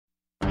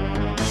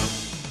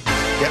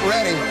Get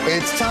ready.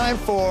 It's time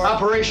for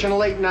Operation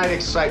Late Night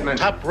Excitement.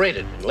 Top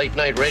rated in late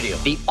night radio.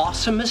 The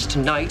awesomest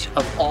night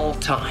of all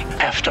time.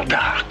 After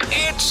dark.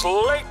 It's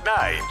Late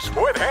Night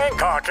with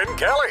Hancock and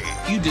Kelley.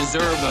 You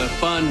deserve a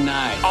fun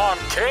night. On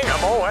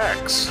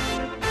KMOX.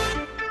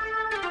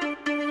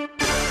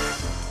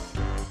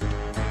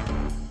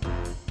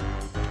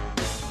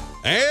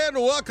 And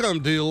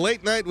welcome to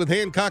Late Night with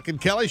Hancock and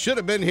Kelley. Should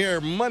have been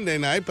here Monday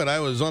night, but I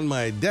was on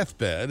my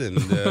deathbed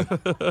and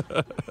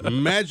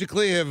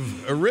magically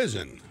have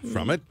arisen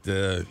from it.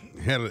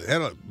 Had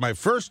my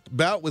first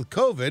bout with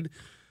COVID.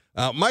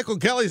 Michael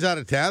Kelly's out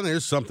of town.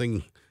 There's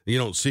something you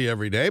don't see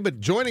every day. But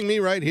joining me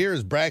right here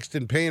is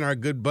Braxton Payne, our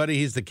good buddy.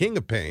 He's the king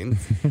of Payne.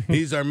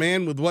 He's our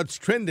man with what's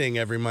trending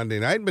every Monday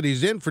night, but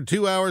he's in for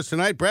 2 hours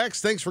tonight.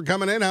 Brax, thanks for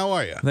coming in. How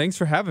are you? Thanks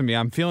for having me.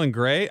 I'm feeling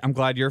great. I'm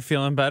glad you're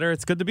feeling better.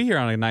 It's good to be here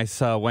on a nice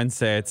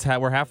Wednesday.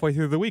 We're halfway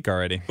through the week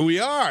already. We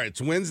are.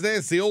 It's Wednesday.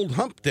 It's the old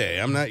hump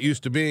day. I'm not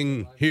used to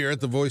being here at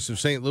the Voice of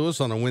St.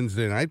 Louis on a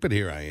Wednesday night, but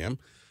here I am.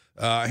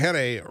 I had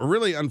a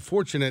really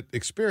unfortunate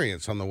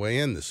experience on the way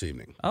in this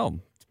evening. Oh,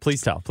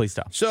 please tell.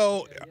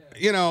 So,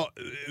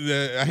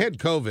 I had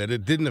COVID.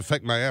 It didn't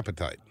affect my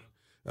appetite,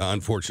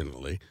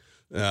 unfortunately.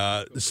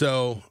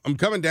 So I'm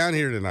coming down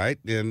here tonight,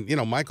 and,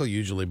 Michael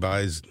usually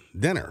buys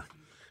dinner.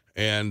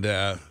 And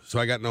so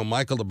I got no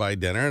Michael to buy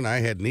dinner, and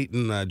I hadn't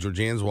eaten.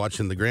 Georgianne's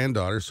watching the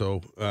granddaughter,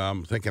 so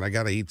I'm thinking I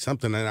got to eat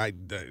something. And I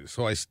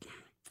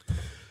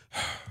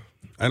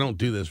don't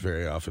do this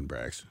very often,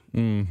 Brax.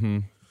 Mm-hmm.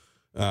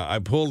 I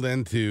pulled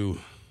into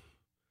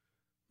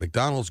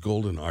McDonald's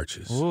Golden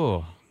Arches.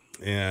 Ooh.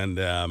 And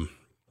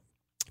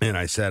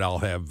I said I'll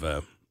have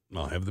the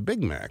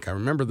Big Mac. I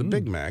remember the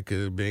Big Mac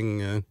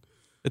being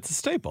it's a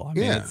staple. I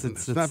mean,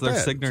 it's not their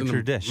bad.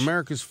 signature dish.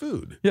 America's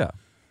food. Yeah.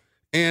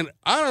 And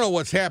I don't know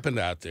what's happened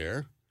out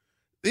there.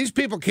 These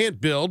people can't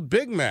build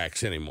Big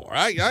Macs anymore.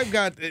 I've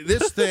got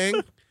this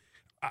thing.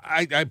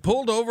 I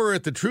pulled over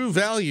at the True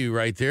Value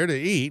right there to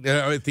eat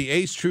at the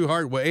Ace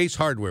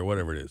Hardware,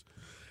 whatever it is.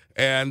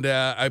 And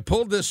I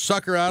pulled this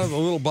sucker out of the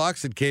little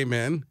box that came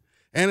in,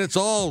 and it's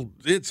all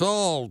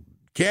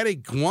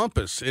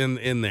cattywampus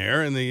in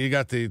there. And you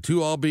got the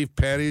 2 all-beef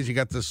patties, you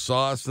got the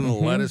sauce and the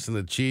lettuce and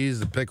the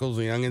cheese, the pickles,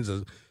 the onions,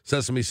 the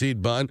sesame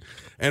seed bun,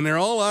 and they're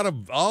all out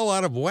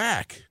of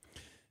whack.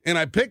 And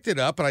I picked it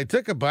up and I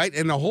took a bite,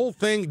 and the whole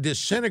thing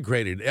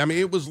disintegrated. I mean,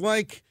 it was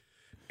like.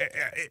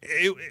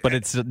 But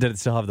did it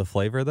still have the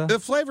flavor though? The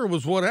flavor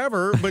was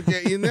whatever, but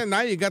and then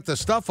now you got the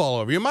stuff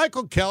all over you.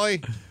 Michael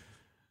Kelley,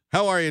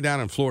 how are you down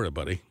in Florida,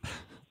 buddy?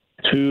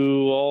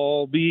 2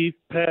 all-beef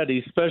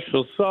patties,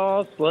 special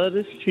sauce,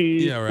 lettuce,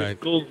 cheese, yeah, right.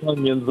 pickles,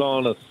 onions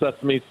on a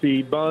sesame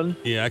seed bun.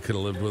 Yeah, I could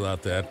have lived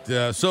without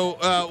that. So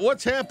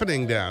what's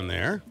happening down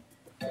there?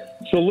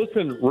 So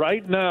listen,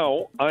 right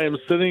now I am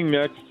sitting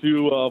next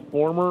to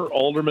former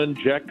Alderman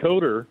Jack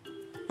Coder,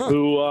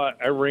 who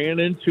I ran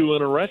into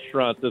in a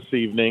restaurant this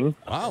evening.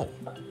 Wow.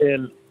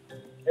 And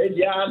hey,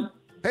 John.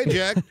 Hey,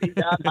 Jack. Hey,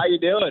 John, how you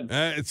doing?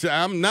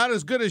 I'm not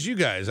as good as you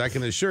guys. I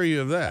can assure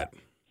you of that.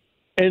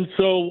 And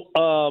so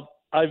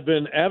I've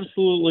been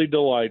absolutely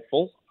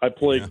delightful. I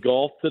played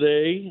golf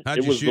today. How'd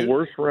it you was shoot? the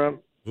worst round.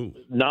 Ooh.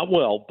 Not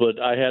well, but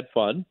I had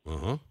fun.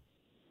 Uh-huh.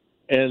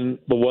 And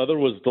the weather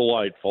was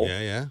delightful.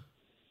 Yeah.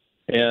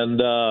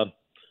 And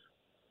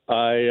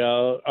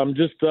I'm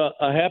just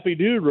a happy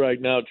dude right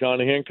now, John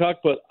Hancock.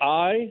 But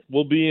I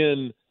will be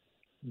in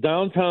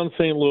downtown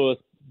St. Louis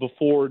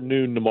before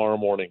noon tomorrow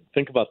morning.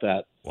 Think about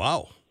that.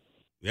 Wow.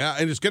 Yeah,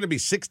 and it's going to be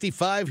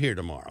 65 here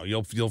tomorrow.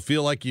 You'll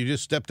feel like you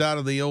just stepped out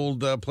of the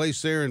old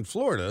place there in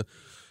Florida.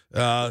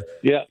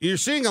 Yeah, you're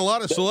seeing a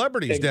lot of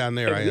celebrities down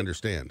there. I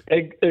understand.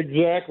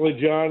 Exactly,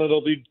 John.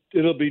 It'll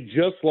be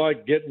just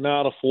like getting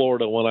out of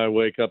Florida when I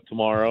wake up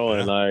tomorrow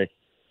and I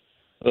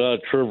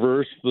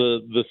traverse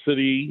the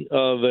city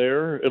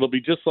there. It'll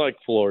be just like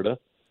Florida.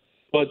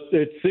 But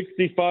it's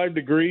 65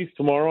 degrees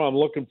tomorrow. I'm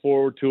looking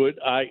forward to it.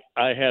 I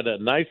had a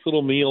nice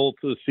little meal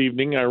this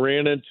evening. I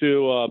ran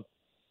into a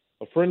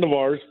friend of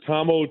ours,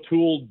 Tom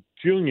O'Toole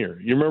Jr.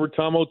 You remember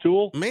Tom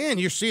O'Toole? Man,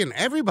 you're seeing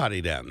everybody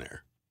down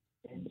there.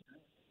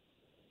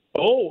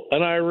 Oh,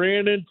 and I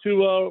ran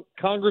into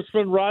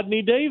Congressman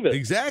Rodney Davis.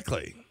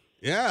 Exactly.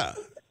 Yeah.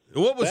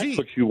 What was That's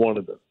what you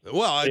wanted to.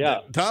 Well,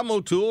 yeah. Tom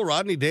O'Toole,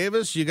 Rodney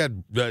Davis, you got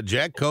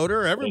Jack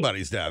Coder,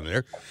 everybody's down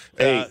there.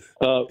 Hey,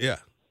 yeah.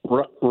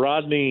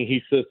 Rodney,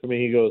 he says to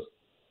me, he goes,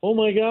 "Oh,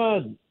 my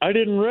God, I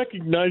didn't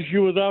recognize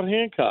you without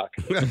Hancock."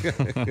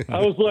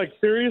 I was like,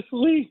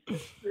 seriously?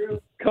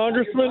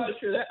 Congressman?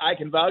 I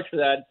can vouch for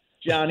that.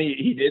 Johnny,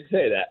 he did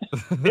say that.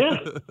 Yeah.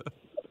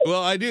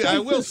 Well, I do. I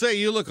will say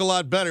you look a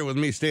lot better with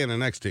me standing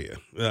next to you.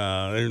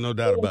 There's no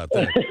doubt about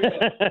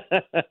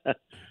that.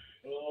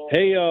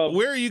 Hey,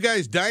 where are you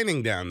guys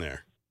dining down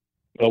there?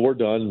 Oh, we're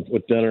done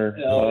with dinner.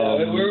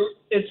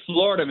 It's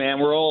Florida, man.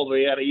 We're old.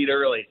 We got to eat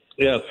early.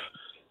 Yes.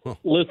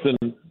 Listen,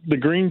 the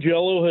green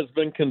Jell-O has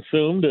been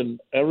consumed, and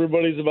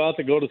everybody's about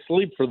to go to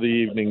sleep for the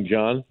evening,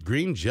 John.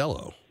 Green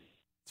Jell-O?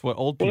 That's what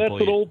old people eat. That's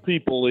what old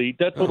people eat.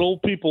 That's what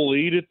old people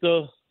eat at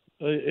the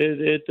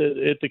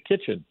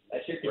kitchen.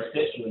 That's your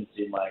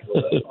constituency,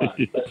 Michael. That's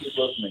fine. That's just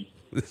listening.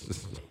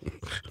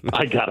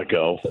 I gotta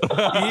go.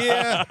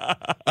 Yeah,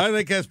 I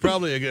think that's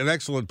probably an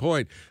excellent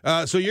point.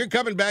 So you're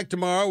coming back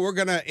tomorrow. We're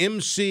going to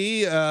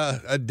MC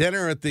a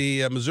dinner at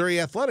the Missouri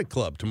Athletic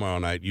Club tomorrow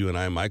night, you and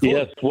I, Michael.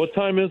 Yes. What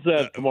time is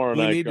that tomorrow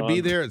night, We need John? to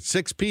be there at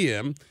 6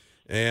 p.m.,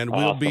 and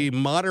we'll be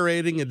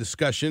moderating a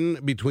discussion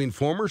between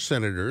former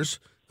senators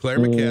Claire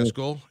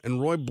McCaskill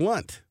and Roy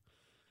Blunt.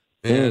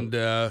 And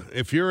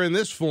if you're in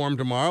this form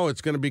tomorrow,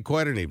 it's going to be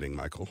quite an evening,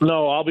 Michael.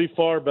 No, I'll be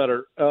far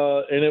better.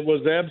 And it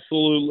was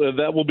absolutely,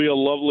 that will be a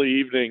lovely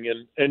evening.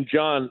 And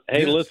John,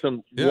 hey,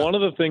 listen, one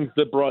of the things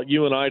that brought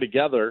you and I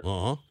together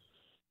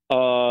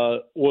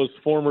was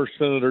former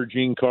Senator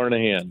Gene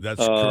Carnahan.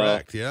 That's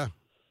correct, yeah.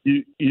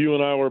 You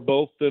and I were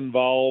both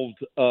involved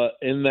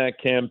in that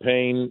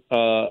campaign.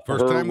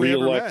 First time we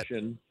ever met.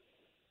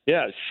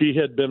 Yeah, she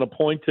had been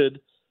appointed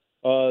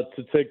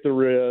to take the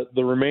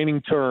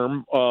remaining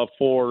term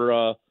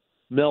for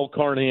Mel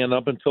Carnahan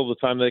up until the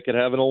time they could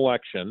have an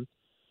election.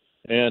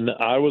 And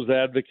I was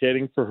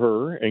advocating for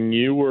her, and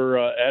you were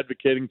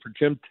advocating for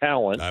Jim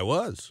Talent. I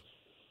was.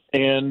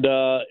 And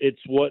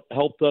it's what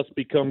helped us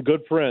become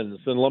good friends.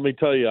 And let me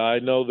tell you, I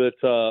know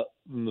that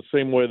in the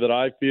same way that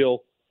I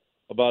feel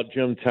about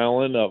Jim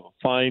Talent, a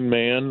fine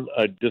man,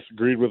 I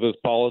disagreed with his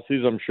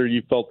policies. I'm sure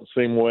you felt the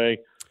same way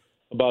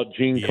about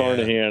Gene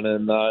Carnahan.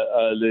 And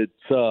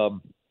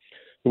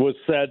it was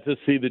sad to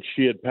see that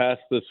she had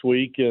passed this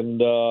week,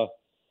 and I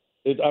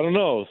don't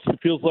know. It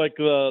feels like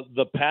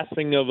the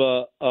passing of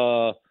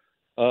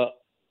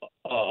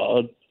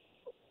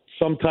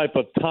some type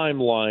of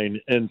timeline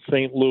in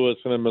St. Louis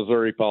and in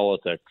Missouri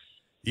politics.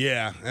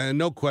 Yeah,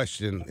 no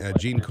question.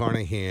 Gene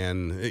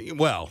Carnahan.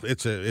 Well,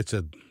 it's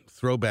a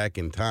throwback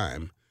in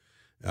time.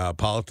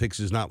 Politics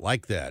is not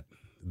like that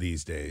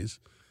these days.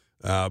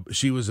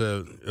 She was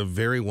a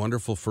very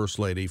wonderful first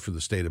lady for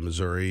the state of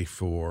Missouri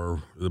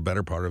for the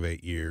better part of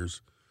 8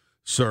 years.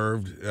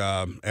 Served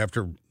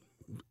after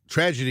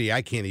tragedy.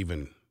 I can't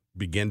even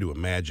begin to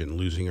imagine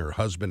losing her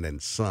husband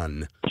and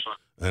son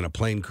in a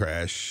plane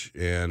crash,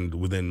 and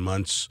within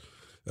months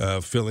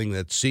filling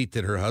that seat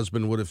that her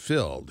husband would have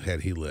filled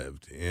had he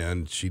lived.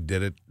 And she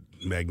did it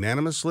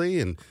magnanimously,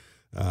 and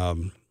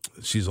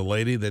she's a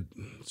lady that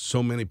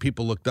so many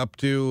people looked up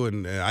to,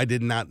 and I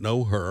did not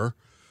know her.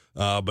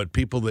 But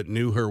people that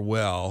knew her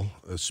well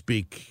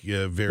speak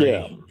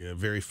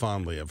very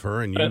fondly of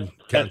her, and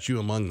count you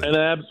among them. An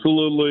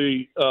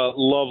absolutely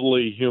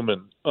lovely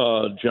human,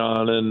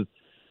 John. And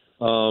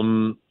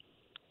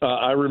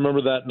I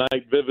remember that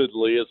night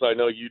vividly, as I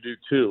know you do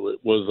too. It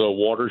was a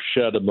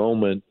watershed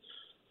moment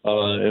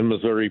in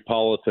Missouri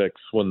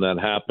politics when that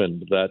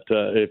happened. That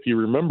if you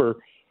remember,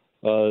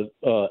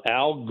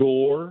 Al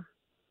Gore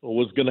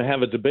was going to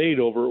have a debate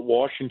over at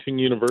Washington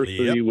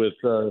University with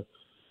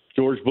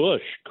George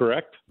Bush,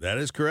 correct? That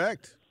is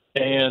correct.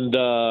 And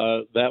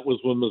that was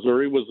when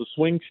Missouri was a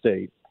swing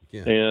state.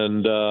 Yeah.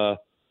 And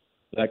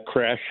that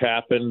crash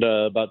happened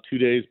about 2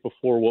 days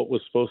before what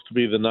was supposed to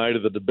be the night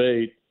of the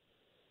debate.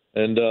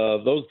 And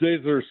those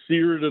days are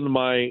seared into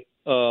my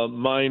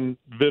mind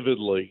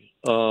vividly.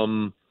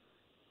 And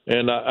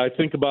I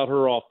think about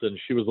her often.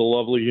 She was a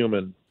lovely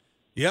human.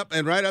 Yep,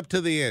 and right up to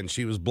the end,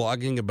 she was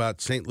blogging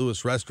about St.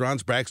 Louis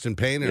restaurants. Braxton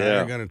Payne and I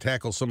are going to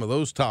tackle some of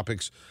those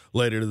topics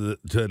later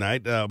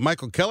tonight.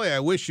 Michael Kelley, I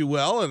wish you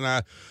well,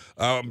 and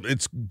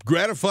it's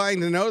gratifying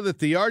to know that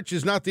the arch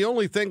is not the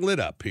only thing lit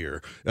up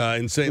here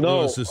in St.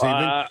 Louis this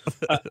evening.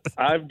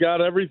 I've got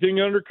everything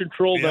under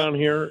control down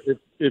here.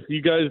 If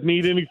you guys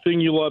need anything,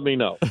 you let me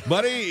know.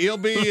 Buddy, you'll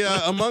be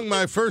among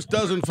my first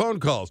dozen phone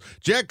calls.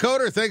 Jack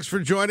Coder, thanks for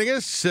joining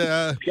us.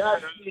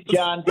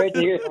 John, great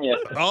to hear from you.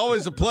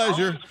 Always a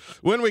pleasure.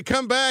 When we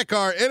come back,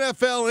 our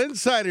NFL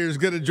Insider is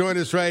going to join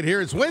us right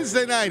here. It's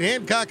Wednesday night.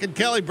 Hancock and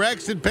Kelley,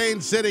 Braxton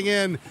Payne sitting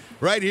in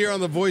right here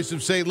on the Voice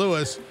of St.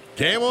 Louis,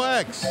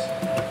 KMOX.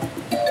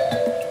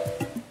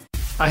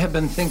 I have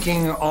been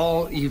thinking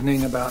all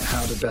evening about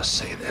how to best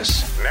say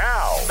this.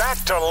 Now,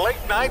 back to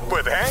Late Night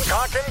with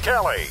Hancock and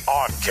Kelley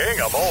on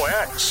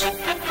KMOX.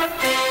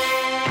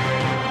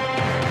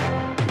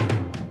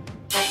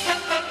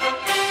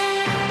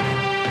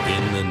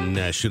 In the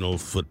National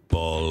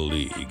Football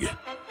League,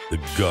 the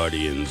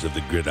Guardians of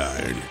the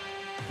Gridiron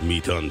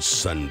meet on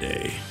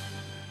Sunday,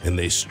 and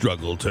they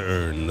struggle to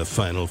earn the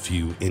final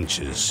few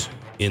inches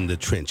in the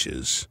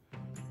trenches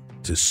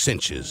to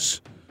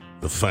cinches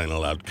the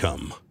final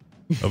outcome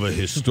of a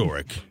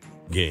historic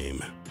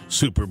game.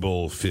 Super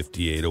Bowl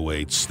 58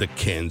 awaits the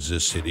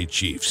Kansas City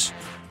Chiefs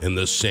and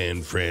the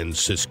San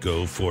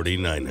Francisco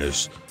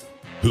 49ers.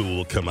 Who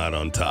will come out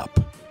on top?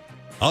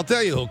 I'll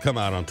tell you who'll come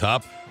out on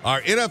top.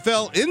 Our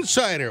NFL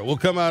Insider will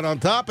come out on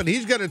top, and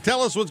he's going to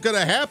tell us what's going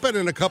to happen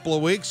in a couple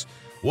of weeks.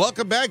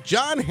 Welcome back,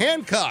 John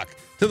Hancock,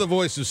 to the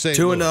Voice of St.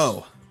 Louis.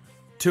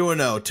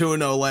 2-0.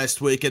 2-0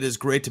 last week. It is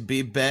great to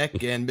be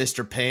back, and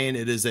Mr. Payne,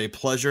 it is a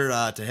pleasure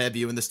to have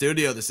you in the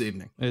studio this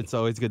evening. It's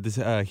always good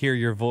to hear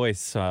your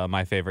voice,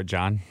 my favorite,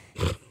 John.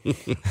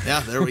 Yeah,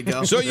 there we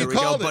go. So you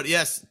called it. But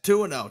yes,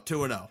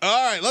 2-0.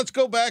 All right, let's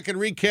go back and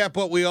recap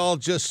what we all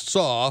just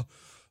saw.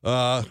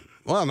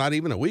 well, not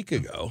even a week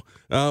ago.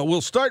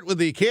 We'll start with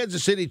the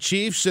Kansas City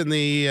Chiefs and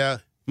the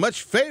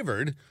much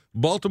favored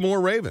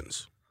Baltimore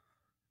Ravens.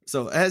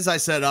 So as I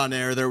said on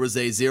air, there was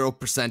a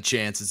 0%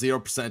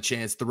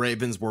 chance the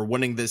Ravens were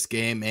winning this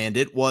game, and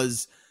it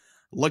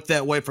looked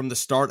that way from the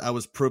start. I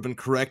was proven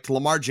correct.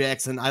 Lamar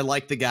Jackson, I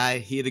like the guy.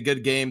 He had a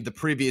good game the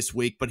previous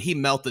week, but he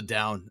melted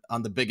down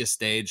on the biggest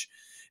stage.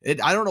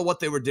 I don't know what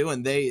they were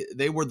doing. They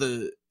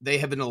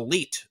have an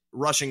elite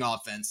rushing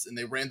offense, and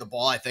they ran the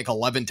ball, I think,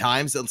 11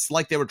 times. It's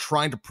like they were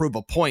trying to prove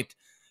a point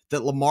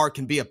that Lamar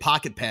can be a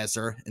pocket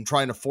passer and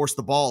trying to force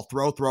the ball,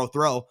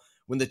 throw,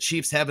 when the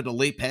Chiefs have an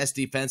elite pass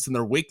defense, and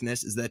their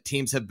weakness is that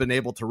teams have been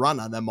able to run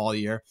on them all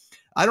year.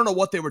 I don't know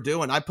what they were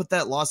doing. I put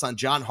that loss on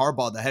John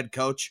Harbaugh, the head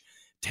coach.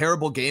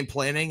 Terrible game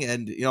planning,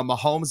 and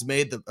Mahomes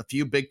made a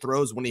few big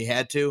throws when he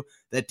had to.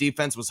 That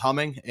defense was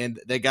humming, and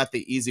they got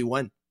the easy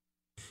win.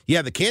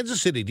 Yeah, the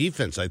Kansas City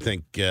defense, I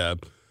think,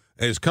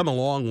 has come a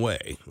long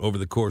way over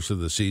the course of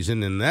the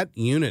season, and that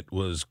unit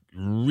was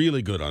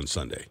really good on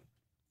Sunday.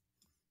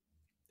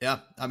 Yeah,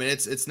 I mean,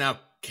 it's now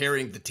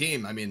carrying the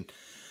team. I mean,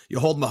 you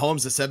hold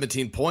Mahomes to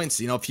 17 points.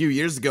 A few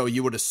years ago,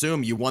 you would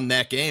assume you won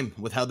that game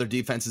with how their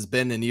defense has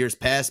been in years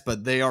past,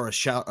 but they are a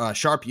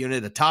sharp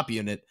unit, a top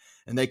unit,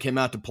 and they came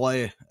out to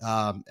play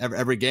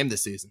every game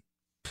this season.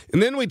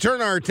 And then we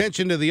turn our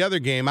attention to the other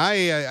game.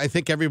 I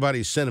think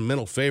everybody's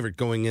sentimental favorite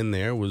going in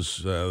there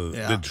was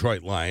the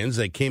Detroit Lions.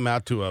 They came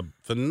out to a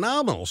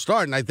phenomenal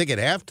start, and I think at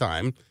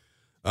halftime,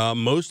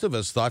 most of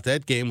us thought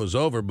that game was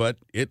over, but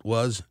it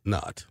was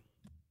not.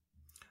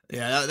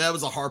 Yeah, that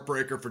was a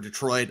heartbreaker for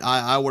Detroit.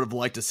 I would have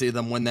liked to see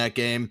them win that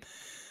game.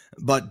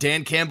 But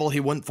Dan Campbell, he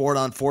went for it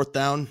on fourth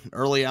down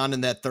early on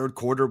in that third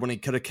quarter when he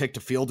could have kicked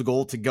a field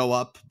goal to go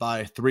up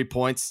by 3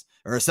 points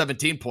or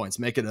 17 points,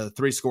 make it a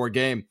 3-score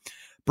game.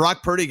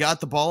 Brock Purdy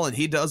got the ball, and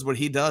he does what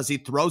he does. He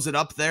throws it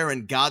up there,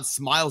 and God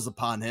smiles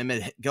upon him.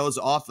 It goes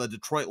off a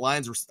Detroit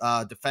Lions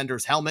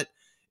defender's helmet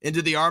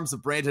into the arms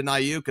of Brandon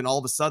Ayuk, and all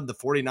of a sudden the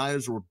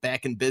 49ers were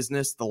back in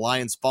business. The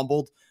Lions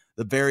fumbled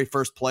the very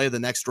first play of the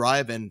next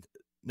drive, and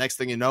next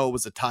thing you know, it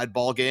was a tied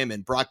ball game,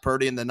 and Brock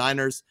Purdy and the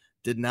Niners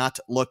did not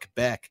look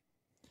back.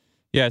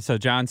 Yeah, so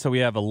John, we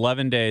have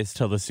 11 days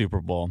till the Super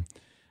Bowl.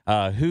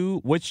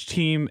 Which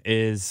team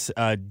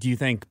do you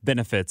think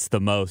benefits the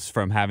most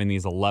from having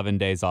these 11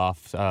 days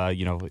off,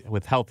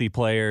 with healthy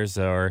players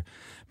or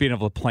being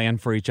able to plan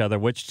for each other?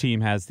 Which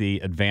team has the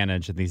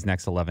advantage in these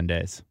next 11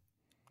 days?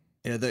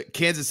 Yeah, the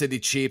Kansas City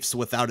Chiefs,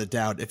 without a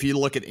doubt. If you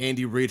look at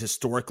Andy Reid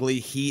historically,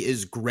 he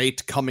is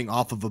great coming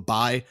off of a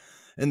bye.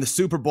 And the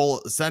Super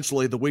Bowl,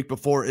 essentially, the week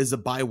before is a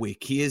bye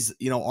week. He is,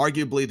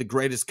 arguably the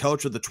greatest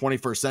coach of the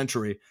 21st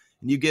century.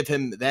 And you give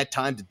him that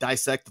time to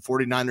dissect the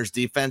 49ers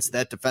defense.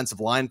 That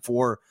defensive line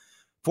for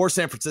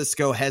San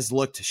Francisco has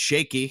looked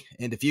shaky.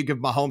 And if you give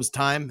Mahomes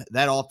time,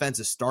 that offense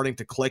is starting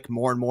to click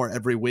more and more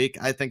every week.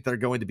 I think they're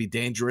going to be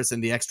dangerous,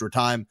 and the extra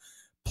time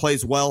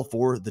plays well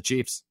for the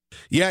Chiefs.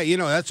 Yeah,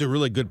 that's a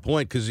really good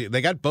point because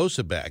they got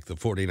Bosa back, the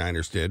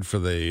 49ers did, for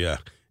the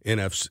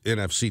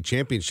NFC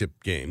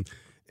Championship game.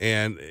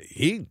 And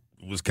he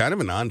was kind of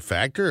a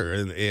non-factor.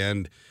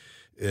 And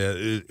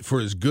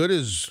for as good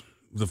as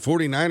the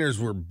 49ers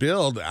were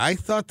billed, I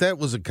thought that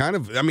was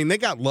they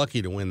got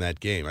lucky to win that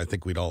game. I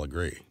think we'd all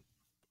agree.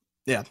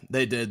 Yeah,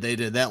 they did.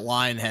 That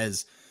line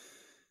is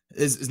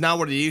not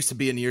what it used to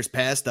be in years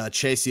past.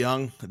 Chase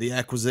Young, the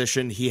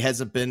acquisition, he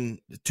hasn't been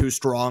too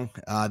strong.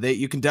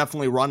 You can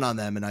definitely run on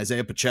them, and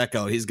Isaiah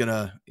Pacheco, he's going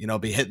to,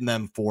 be hitting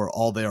them for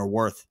all they are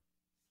worth.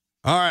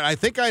 All right, I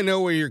think I know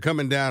where you're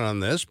coming down on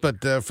this, but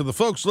for the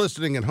folks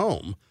listening at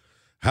home,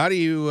 how do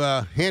you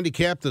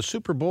handicap the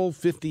Super Bowl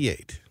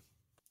 58?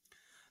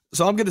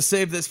 So I'm going to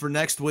save this for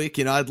next week.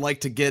 I'd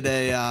like to get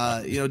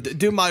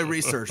do my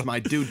research, my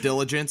due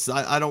diligence.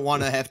 I don't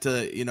want to have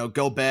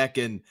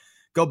to,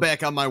 go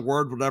back on my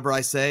word, whatever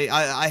I say.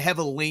 I have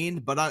a lean,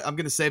 but I'm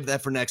going to save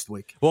that for next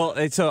week.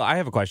 Well, so I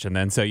have a question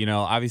then. So,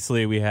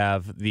 obviously we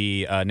have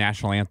the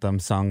national anthem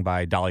sung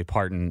by Dolly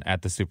Parton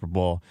at the Super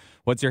Bowl.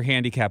 What's your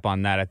handicap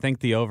on that? I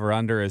think the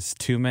over-under is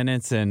 2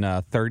 minutes and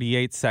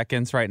 38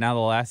 seconds right now, the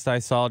last I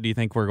saw. Do you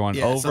think we're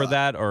going over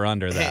that or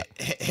under that?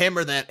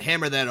 Hammer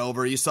that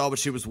over. You saw what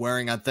she was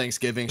wearing on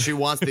Thanksgiving. She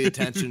wants the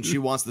attention. She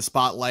wants the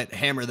spotlight.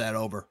 Hammer that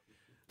over.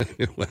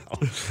 Well,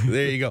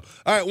 there you go.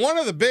 All right, one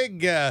of the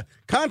big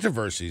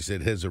controversies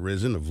that has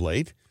arisen of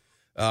late,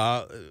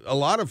 a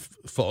lot of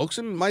folks,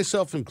 and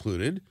myself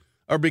included,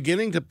 are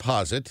beginning to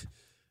posit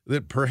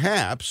that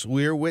perhaps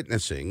we are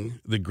witnessing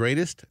the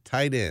greatest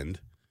tight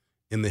end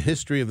in the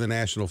history of the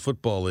National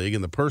Football League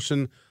in the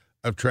person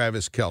of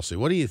Travis Kelce.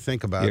 What do you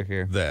think about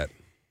that?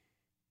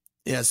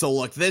 Yeah, so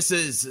look, this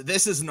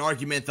is an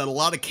argument that a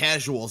lot of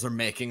casuals are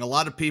making. A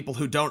lot of people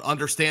who don't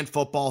understand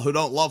football, who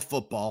don't love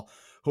football,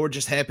 who are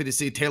just happy to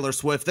see Taylor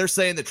Swift. They're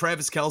saying that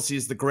Travis Kelce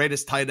is the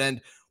greatest tight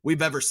end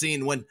we've ever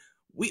seen, when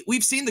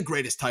we've seen the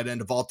greatest tight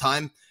end of all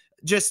time.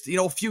 Just,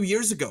 a few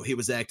years ago he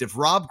was active.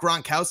 Rob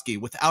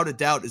Gronkowski, without a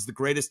doubt, is the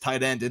greatest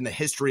tight end in the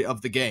history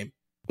of the game.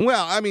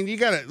 Well, I mean, you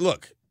got to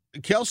look.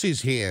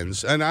 Kelce's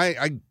hands, and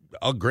I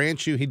I'll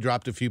grant you he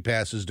dropped a few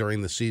passes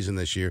during the season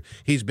this year.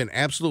 He's been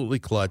absolutely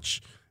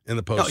clutch in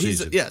the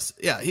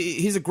postseason.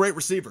 He's a great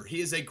receiver.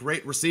 He is a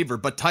great receiver.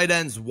 But tight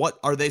ends, what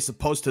are they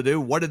supposed to do?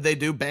 What did they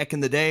do back in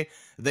the day?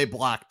 They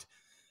blocked.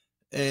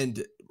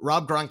 And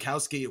Rob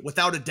Gronkowski,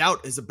 without a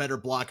doubt, is a better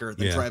blocker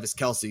than Travis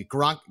Kelce.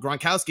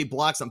 Gronkowski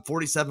blocks on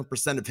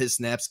 47% of his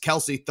snaps,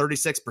 Kelce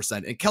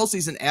 36%. And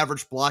Kelce's an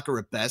average blocker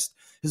at best.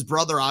 His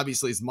brother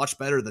obviously is much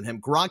better than him.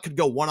 Gronk could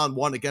go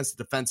one-on-one against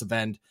the defensive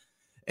end,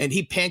 and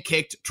he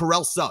pancaked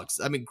Terrell Suggs.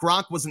 I mean,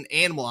 Gronk was an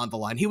animal on the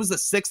line. He was the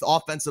 6th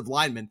offensive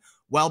lineman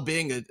while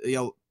being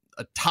a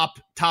top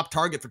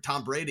target for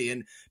Tom Brady.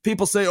 And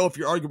people say, oh, if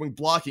you're arguing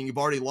blocking, you've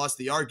already lost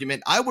the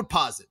argument. I would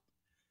posit.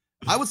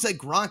 I would say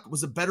Gronk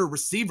was a better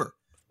receiver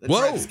than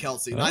Travis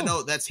Kelce. I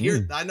know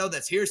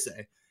that's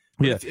hearsay.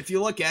 Yeah. If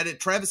you look at it,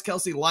 Travis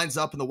Kelce lines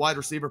up in the wide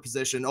receiver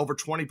position over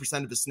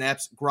 20% of his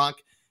snaps. Gronk,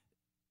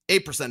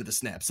 8% of his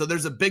snaps. So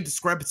there's a big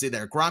discrepancy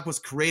there. Gronk was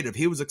creative.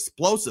 He was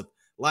explosive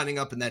lining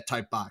up in that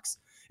tight box.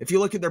 If you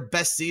look at their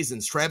best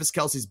seasons, Travis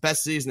Kelce's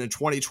best season in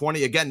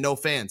 2020, again, no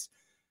fans.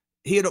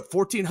 He had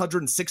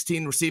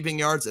 1,416 receiving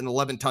yards and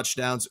 11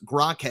 touchdowns.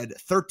 Gronk had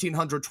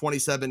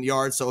 1,327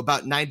 yards, so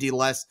about 90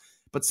 less,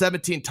 but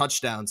 17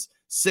 touchdowns,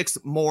 6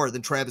 more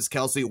than Travis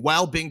Kelce,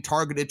 while being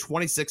targeted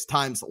 26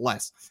 times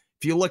less.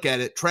 If you look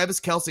at it, Travis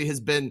Kelce has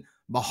been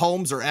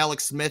Mahomes or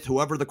Alex Smith,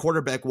 whoever the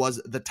quarterback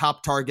was, the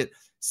top target.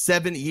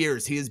 7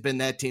 years he has been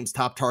that team's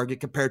top target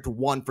compared to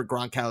 1 for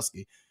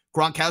Gronkowski.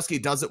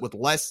 Gronkowski does it with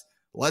less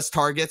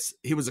targets.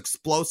 He was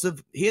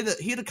explosive. He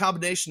had a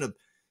combination of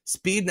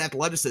speed and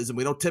athleticism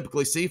we don't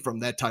typically see from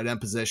that tight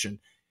end position.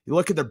 You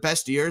look at their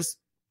best years,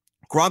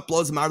 Gronk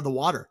blows him out of the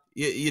water.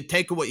 You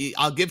take away,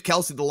 I'll give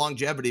Kelce the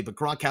longevity, but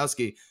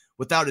Gronkowski,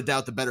 without a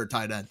doubt, the better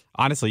tight end.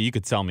 Honestly, you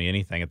could sell me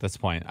anything at this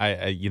point.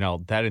 I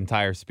that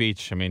entire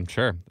speech, I mean,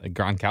 sure,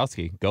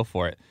 Gronkowski, go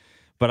for it.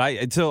 But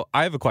I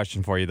have a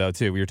question for you, though,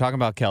 too. We were talking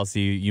about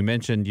Kelce. You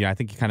mentioned, I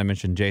think you kind of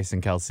mentioned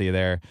Jason Kelce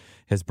there,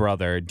 his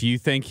brother. Do you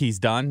think he's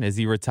done? Is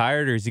he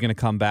retired, or is he going to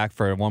come back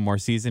for one more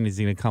season? Is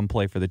he going to come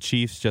play for the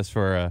Chiefs just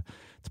to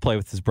play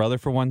with his brother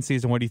for one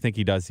season? What do you think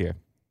he does here?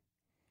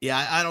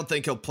 Yeah, I don't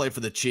think he'll play for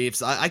the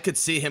Chiefs. I could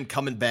see him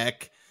coming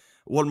back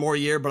one more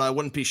year, but I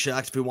wouldn't be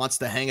shocked if he wants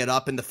to hang it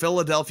up. And the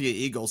Philadelphia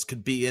Eagles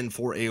could be in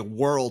for a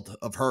world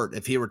of hurt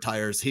if he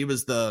retires. He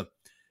was the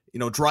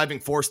driving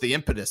force, the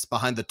impetus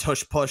behind the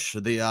tush push,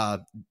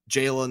 the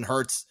Jalen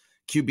Hurts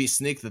QB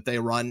sneak that they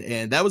run.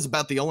 And that was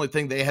about the only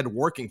thing they had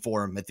working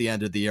for him at the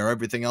end of the year.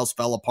 Everything else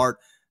fell apart.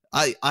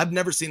 I've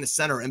never seen a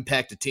center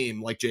impact a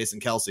team like Jason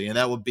Kelce, and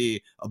that would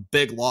be a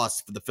big loss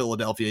for the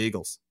Philadelphia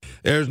Eagles.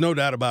 There's no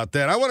doubt about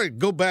that. I want to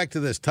go back to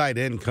this tight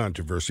end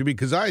controversy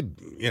because I've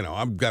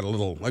got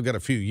a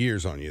few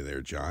years on you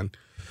there, John.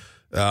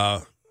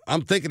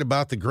 I'm thinking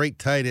about the great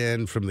tight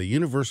end from the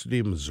University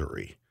of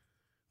Missouri.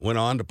 Went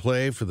on to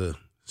play for the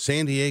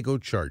San Diego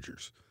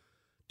Chargers.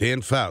 Dan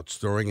Fouts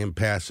throwing him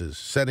passes,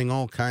 setting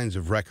all kinds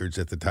of records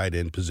at the tight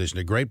end position.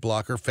 A great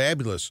blocker,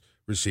 fabulous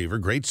receiver,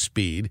 great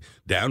speed,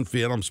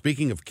 downfield. I'm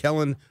speaking of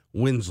Kellen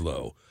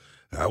Winslow.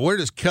 Where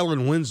does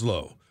Kellen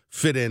Winslow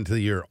fit into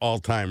your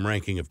all-time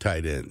ranking of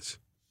tight ends?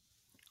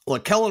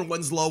 Look, Kellen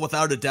Winslow,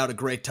 without a doubt, a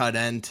great tight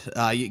end.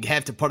 You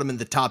have to put him in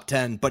the top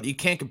 10, but you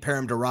can't compare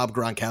him to Rob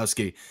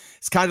Gronkowski.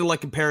 It's kind of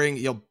like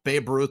comparing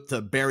Babe Ruth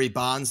to Barry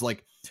Bonds.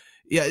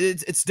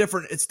 It's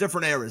different. It's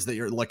different eras that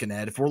you're looking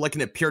at. If we're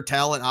looking at pure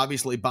talent,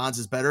 obviously Bonds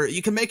is better.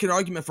 You can make an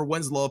argument for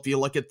Winslow if you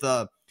look at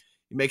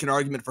you make an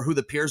argument for who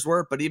the peers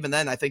were, but even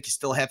then, I think you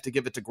still have to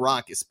give it to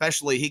Gronk.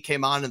 Especially, he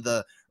came on in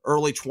the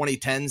early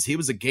 2010s. He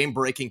was a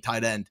game-breaking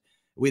tight end.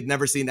 We'd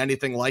never seen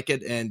anything like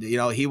it, and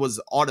he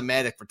was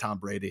automatic for Tom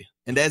Brady.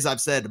 And as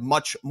I've said,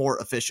 much more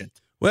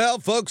efficient. Well,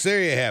 folks,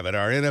 there you have it.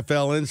 Our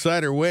NFL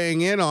Insider weighing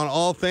in on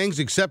all things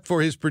except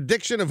for his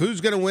prediction of who's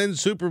going to win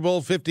Super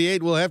Bowl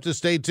 58. We'll have to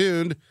stay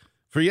tuned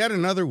for yet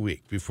another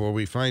week before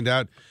we find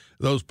out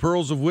those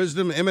pearls of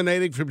wisdom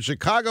emanating from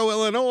Chicago,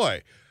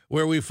 Illinois,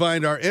 where we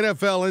find our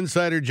NFL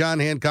Insider John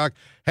Hancock.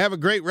 Have a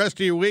great rest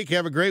of your week.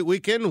 Have a great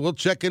weekend. We'll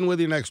check in with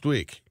you next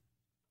week.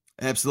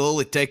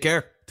 Absolutely. Take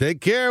care.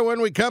 Take care.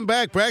 When we come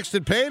back,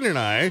 Braxton Payne and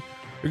I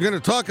are going to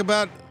talk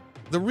about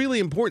the really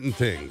important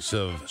things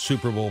of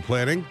Super Bowl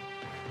planning.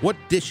 What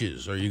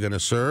dishes are you going to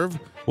serve?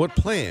 What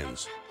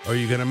plans are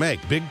you going to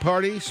make? Big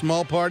party,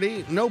 small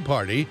party, no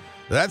party?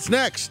 That's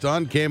next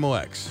on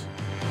KMOX.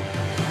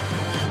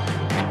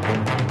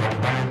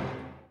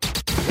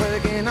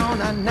 Working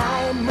on a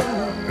night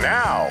move.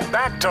 Now,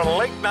 back to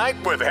Late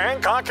Night with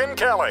Hancock and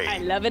Kelley. I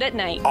love it at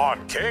night.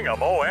 On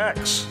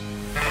KMOX.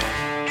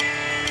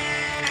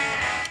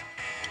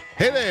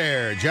 Hey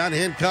there, John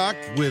Hancock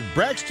with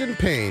Braxton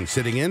Payne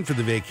sitting in for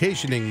the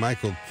vacationing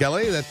Michael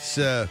Kelley. That's,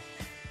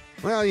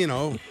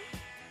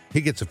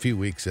 he gets a few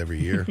weeks every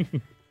year.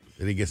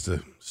 that he gets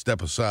to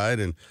step aside,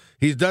 and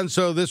he's done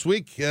so this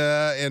week,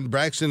 and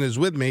Braxton is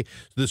with me.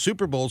 The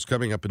Super Bowl's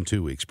coming up in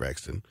 2 weeks,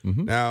 Braxton.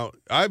 Mm-hmm. Now,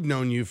 I've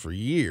known you for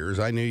years.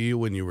 I knew you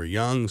when you were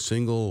young,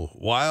 single,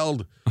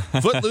 wild,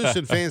 footloose,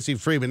 and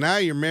fancy-free, but now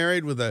you're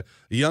married with a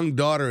young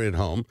daughter at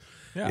home.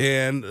 Yeah.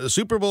 And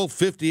Super Bowl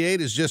 58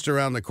 is just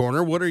around the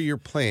corner. What are your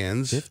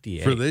plans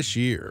for this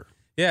year?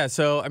 Yeah,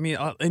 so, I mean,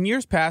 in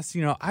years past,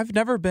 I've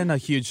never been a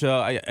huge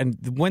and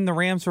when the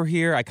Rams were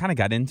here, I kind of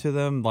got into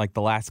them, like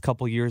the last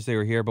couple years they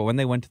were here. But when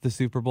they went to the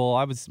Super Bowl,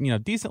 I was,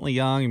 decently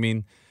young. I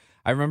mean,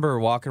 I remember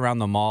walking around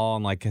the mall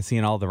and, like,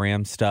 seeing all the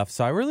Rams stuff.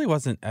 So I really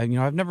wasn't,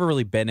 I've never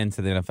really been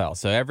into the NFL.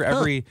 So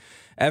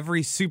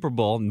every Super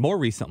Bowl, more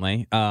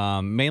recently,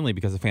 mainly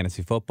because of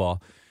fantasy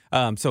football,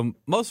 so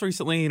most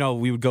recently,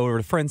 we would go over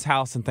to a friend's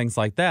house and things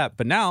like that.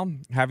 But now,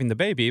 having the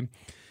baby,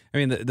 I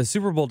mean, the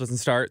Super Bowl doesn't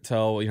start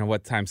till,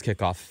 what time's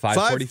kickoff?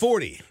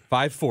 5:40.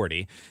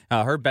 5:40.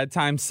 Her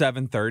bedtime's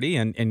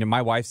 7:30, and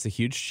my wife's a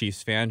huge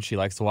Chiefs fan. She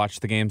likes to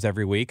watch the games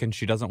every week, and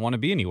she doesn't want to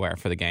be anywhere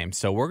for the game.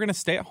 So we're going to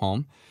stay at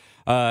home.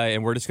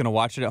 And we're just going to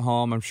watch it at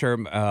home. I'm sure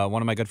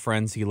one of my good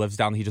friends, he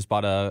just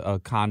bought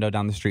a condo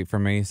down the street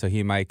from me, so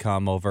he might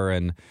come over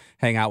and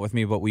hang out with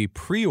me. But we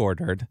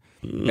pre-ordered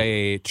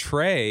a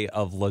tray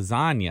of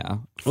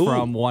lasagna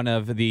from one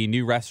of the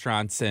new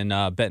restaurants in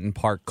Benton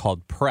Park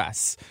called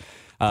Press.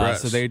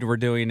 So they were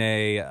doing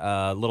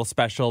a little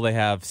special. They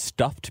have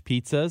stuffed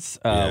pizzas,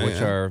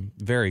 which are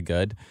very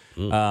good.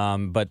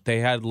 But they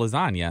had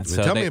lasagna.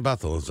 So tell me about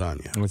the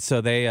lasagna.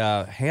 So they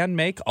hand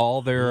make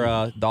all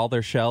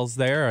their shells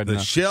there. And, the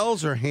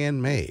shells are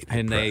handmade.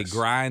 And they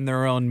grind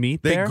their own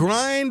meat there. They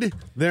grind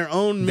their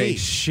own meat. They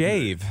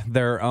shave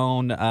their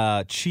own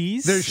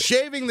cheese. They're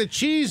shaving the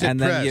cheese at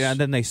Press. And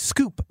then they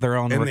scoop their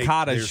own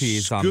ricotta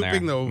cheese on there.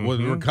 Scooping the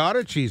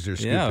ricotta cheese they're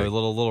scooping. Yeah, a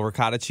little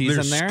ricotta cheese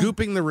in there. They're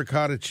scooping the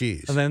ricotta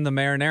cheese. And then the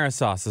marinara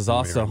sauce is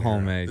also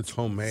homemade. It's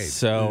homemade.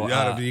 So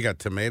you got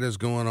tomatoes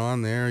going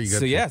on there. You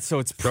got so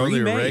it's throw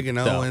pre-made, the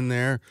oregano in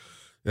there.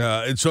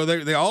 And so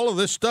they all of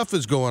this stuff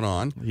is going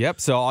on.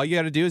 Yep. So all you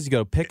got to do is you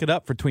go pick it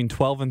up for between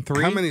 12 and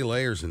 3. How many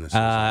layers in this?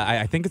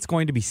 I think it's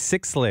going to be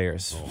 6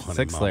 layers. Oh,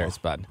 honey, layers,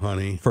 bud.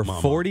 Honey, for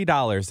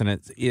 $40, and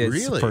it's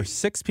really? For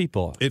 6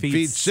 people. It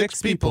feeds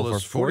 6 people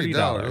for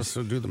 $40.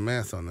 So do the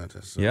math on that.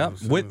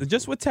 Yep.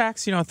 With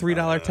tax,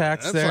 $3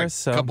 tax that's there. Like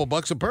so a couple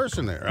bucks a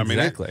person there. I mean,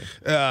 exactly.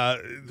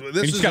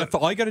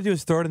 All you got to do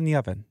is throw it in the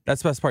oven.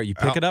 That's the best part. You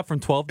pick it up from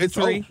 12 to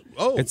 3.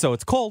 So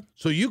it's cold.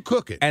 So you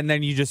cook it, and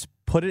then you just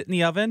put it in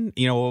the oven,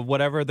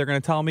 whatever they're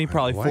going to tell me,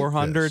 probably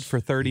 400 for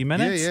 30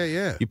 minutes.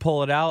 Yeah. You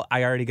pull it out.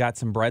 I already got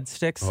some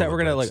breadsticks that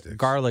we're going to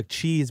garlic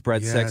cheese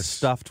breadsticks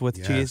stuffed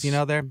with cheese,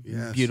 they're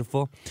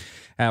beautiful.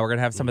 We're going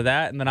to have some of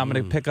that, and then I'm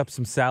going to pick up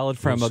some salad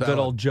from a good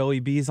old Joey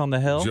B's on the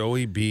Hill.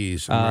 Joey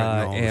B's.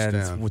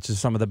 I'm which is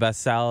some of the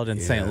best salad in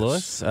St.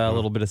 Louis. A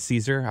little bit of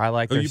Caesar. I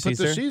like their Caesar. Put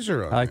the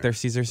Caesar on I like their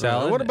Caesar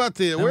salad. What about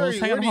where do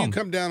you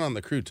come down on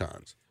the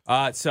croutons?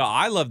 So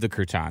I love the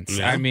croutons.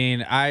 Yeah. I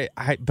mean, I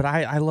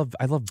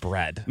love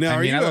bread. Now,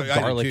 I love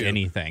garlic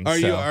anything. Are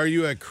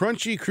you a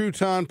crunchy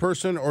crouton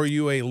person, or are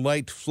you a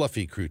light,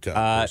 fluffy crouton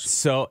person?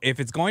 So if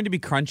it's going to be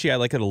crunchy, I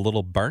like it a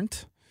little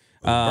burnt.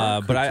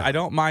 But I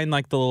don't mind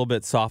like the little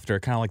bit softer,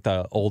 kind of like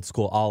the old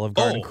school Olive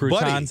Garden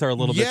croutons are a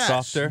little bit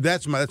softer.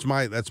 That's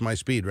my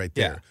speed right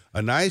there. Yeah.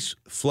 A nice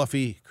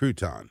fluffy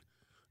crouton.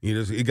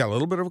 You got a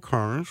little bit of a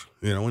crunch,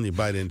 when you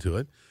bite into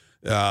it.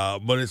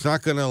 But it's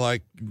not going to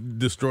like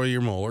destroy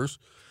your molars.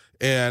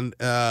 And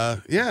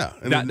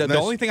the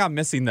only thing I'm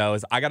missing though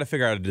is I got to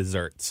figure out a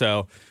dessert.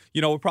 So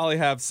we'll probably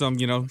have some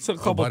a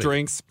couple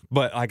drinks,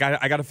 but like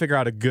I got to figure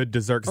out a good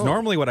dessert. Because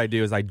normally what I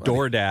do is I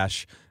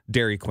DoorDash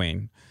Dairy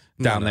Queen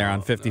down there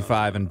on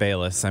 55 and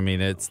Bayless. I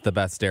mean, it's the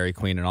best Dairy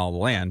Queen in all the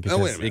land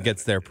because it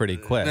gets there pretty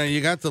quick. Now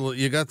you got the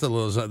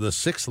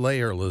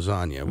 6-layer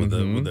lasagna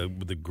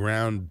with the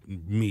ground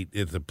meat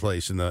at the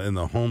place and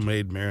the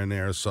homemade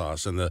marinara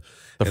sauce and the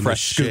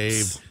fresh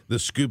scoops. The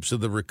scoops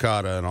of the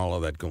ricotta and all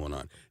of that going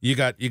on. You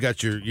got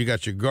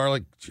your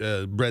garlic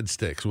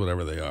breadsticks,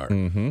 whatever they are.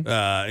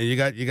 And you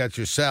got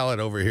your salad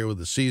over here with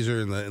the Caesar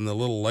and the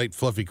little light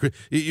fluffy.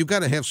 You've got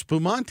to have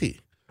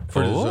spumante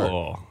for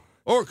dessert.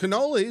 Or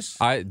cannolis.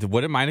 I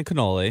wouldn't mind a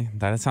cannoli.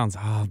 That sounds,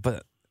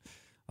 but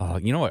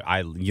you know what?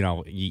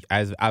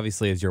 As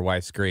obviously as your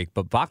wife's Greek,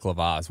 but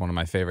baklava is one of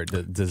my favorite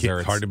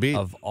desserts Hard to beat.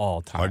 Of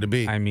all time. Hard to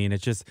beat. I mean,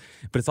 but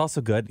it's also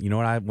good. You know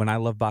what? When I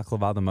love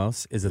baklava the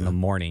most is in the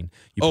morning.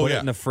 You put it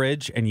in the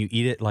fridge and you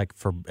eat it like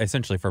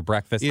essentially for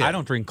breakfast. Yeah. I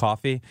don't drink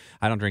coffee.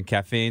 I don't drink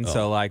caffeine.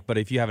 So but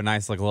if you have a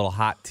nice like a little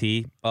hot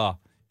tea,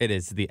 it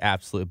is the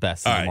absolute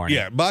best in the morning.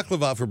 Yeah,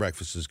 baklava for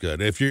breakfast is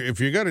good. If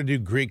you're going to do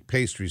Greek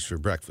pastries for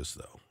breakfast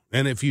though.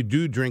 And if you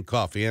do drink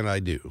coffee, and I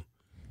do,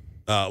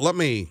 let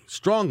me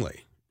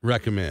strongly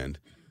recommend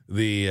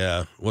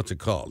the, what's it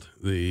called?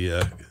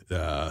 The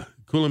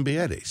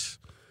Coulimbiettes.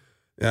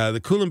 The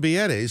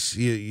Coulimbiettes,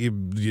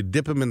 you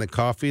dip them in the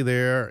coffee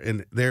there,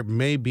 and there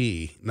may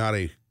be not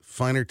a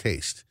finer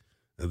taste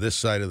this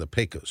side of the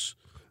Pecos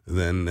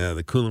than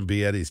the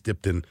Coulimbiettes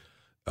dipped in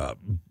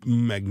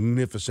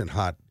magnificent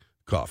hot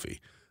coffee.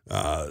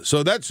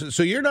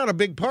 So you're not a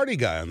big party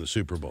guy on the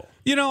Super Bowl.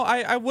 You know,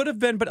 I would have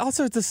been, but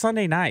also it's a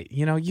Sunday night.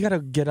 You know, you got to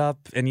get up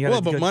and you got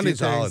to. Well, but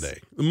Monday's a holiday.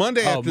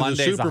 Monday after the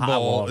Super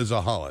Bowl is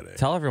a holiday.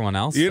 Tell everyone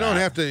else. You don't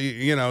have to.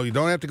 You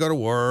don't have to go to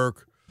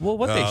work. Well,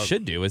 what they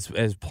should do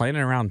is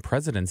planning around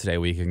President's Day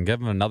week and give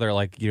them another,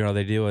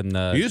 they do in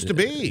the. It used to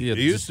be. It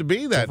used to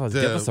be that. Give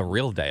us a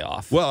real day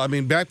off. Well, I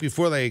mean, back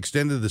before they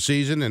extended the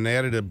season and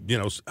added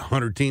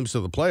 100 teams to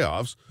the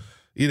playoffs,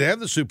 you'd have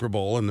the Super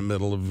Bowl in the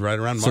middle of right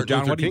around Martin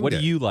Luther King Day. What do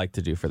you like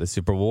to do for the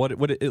Super Bowl?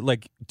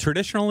 What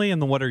traditionally,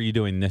 and then what are you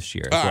doing this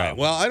year? All right.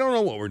 Well, I don't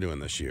know what we're doing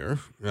this year.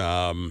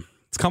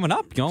 It's coming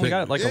up. You only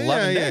got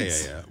 11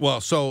 days. Yeah.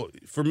 Well, so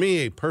for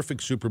me, a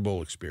perfect Super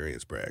Bowl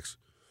experience, Brax,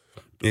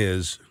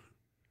 is.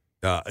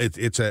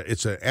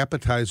 It's an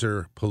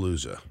appetizer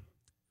palooza.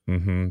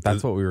 Mm-hmm.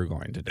 That's what we were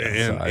going to do.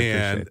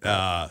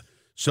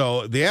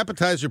 So the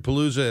appetizer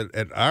palooza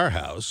at our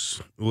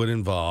house would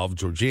involve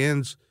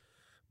Georgianne's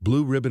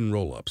blue ribbon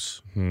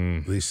roll-ups.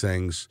 These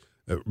things,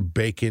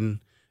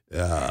 bacon,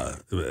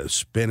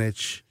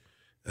 spinach.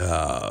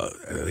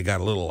 They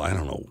got a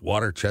little,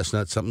 water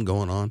chestnut, something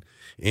going on,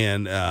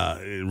 and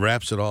it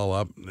wraps it all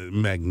up.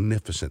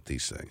 Magnificent,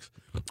 these things.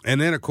 And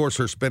then, of course,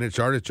 her spinach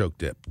artichoke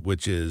dip,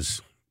 which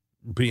is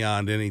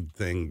beyond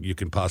anything you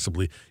can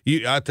possibly.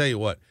 I'll tell you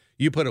what,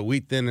 you put a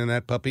wheat thin in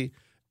that puppy,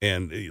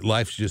 and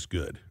life's just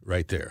good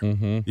right there.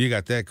 Mm-hmm. You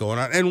got that going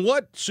on. And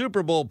what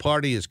Super Bowl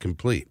party is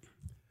complete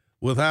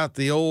without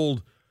the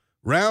old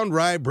round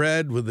rye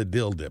bread with a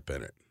dill dip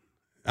in it?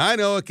 I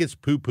know it gets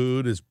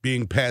poo-pooed as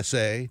being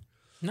passé.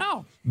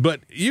 No.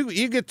 But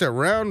you get the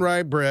round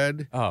rye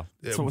bread. Oh,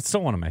 so it's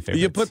still one of my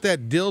favorites. You put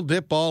that dill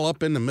dip all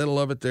up in the middle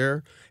of it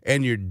there,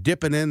 and you're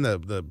dipping in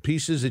the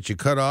pieces that you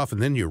cut off,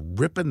 and then you're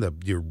ripping the.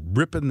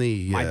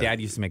 My dad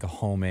used to make a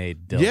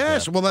homemade dill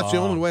dip. Well, that's the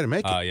only way to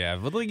make it. Oh, yeah.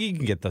 But you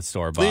can get the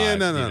store-bought. Yeah,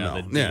 no.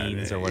 The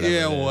Deans or whatever.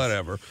 Yeah,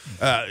 whatever.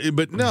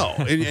 But no,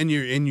 and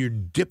you're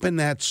dipping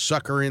that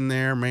sucker in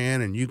there,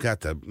 man, and you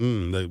got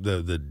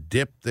the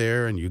dip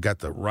there, and you got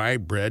the rye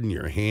bread in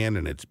your hand,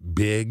 and it's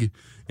big.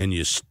 And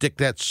you stick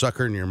that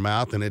sucker in your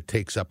mouth, and it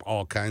takes up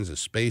all kinds of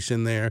space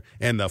in there,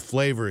 and the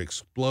flavor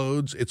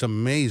explodes. It's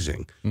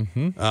amazing.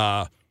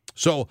 Mm-hmm.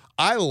 So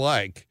I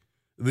like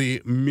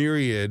the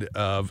myriad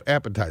of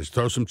appetizers.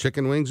 Throw some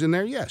chicken wings in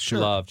there? Yeah, sure.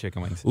 Love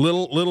chicken wings.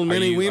 Little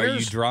mini wieners? Are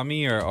you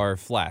drummy or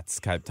flats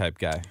type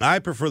guy? I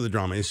prefer the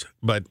drummies,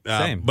 but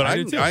same. But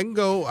I can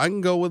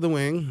go with the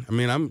wing. I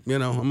mean,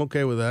 I'm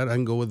okay with that. I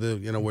can go with the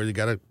where you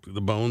got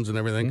the bones and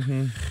everything.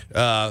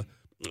 Mm-hmm.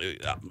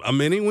 A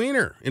mini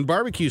wiener in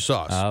barbecue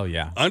sauce. Oh,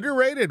 yeah.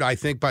 Underrated, I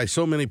think, by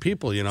so many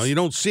people. You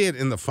don't see it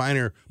in the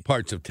finer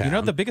parts of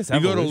town. The biggest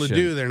evolution. You go to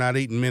Ladue, they're not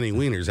eating mini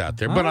wieners out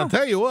there. But I'll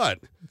tell you what.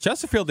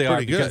 Chesterfield, they are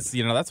because,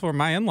 that's where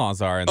my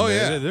in-laws are. And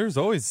there's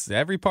always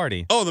every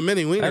party. Oh, the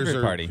mini wieners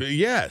every party.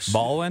 Yes.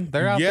 Baldwin,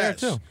 they're out there,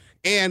 too.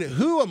 And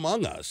who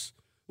among us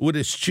would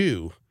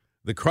eschew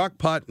the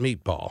crock-pot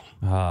meatball?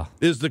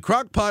 Is the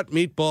crock-pot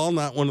meatball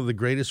not one of the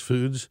greatest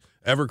foods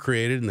ever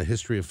created in the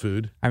history of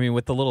food? I mean,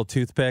 with the little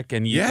toothpick,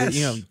 and you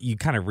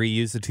kind of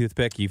reuse the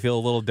toothpick. You feel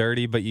a little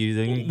dirty, but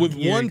with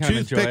one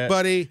toothpick,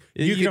 buddy,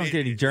 you don't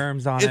get any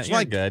germs on it. It's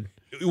like good.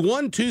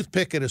 One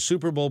toothpick at a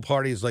Super Bowl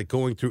party is like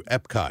going through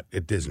Epcot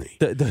at Disney.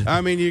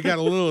 I mean, you got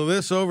a little of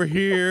this over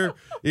here.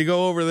 You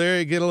go over there,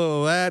 you get a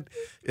little of that.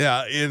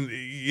 Yeah, and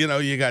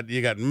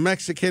you got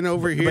Mexican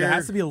over here. But it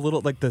has to be a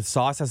little the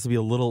sauce has to be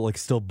a little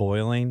still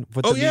boiling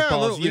with the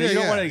meatballs. You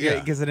don't want to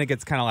get because then it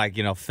gets kind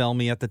of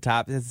filmy at the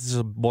top. It's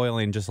just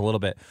boiling just a little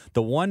bit.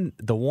 The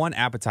one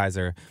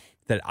appetizer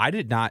that I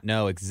did not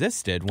know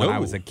existed when I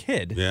was a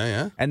kid.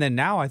 Yeah. And then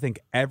now I think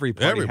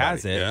everybody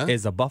has it,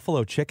 is a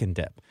buffalo chicken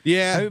dip.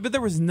 Yeah. But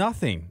there was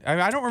nothing.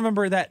 I don't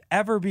remember that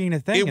ever being a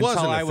thing until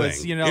I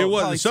was, it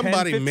was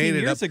somebody 10, 15 made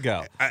it years up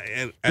ago.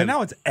 And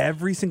now it's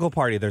every single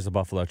party there's a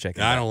buffalo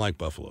chicken. I don't like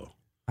buffalo.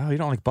 Oh, you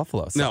don't like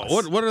buffalo sauce? No.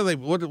 What are they?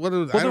 What do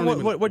you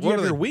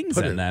have your wings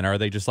in then? Are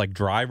they just like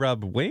dry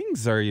rub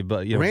wings? Or you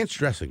ranch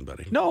dressing,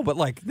 buddy? No, but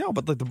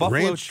the buffalo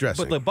ranch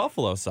dressing. But the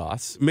buffalo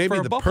sauce, maybe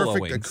for the buffalo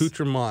perfect wings.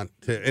 accoutrement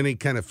to any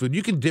kind of food.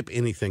 You can dip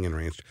anything in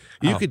ranch.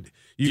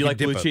 Do you like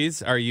blue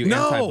cheese? Are you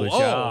anti-blue cheese?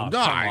 Oh, no.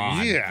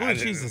 Yeah. Blue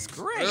cheese is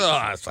great.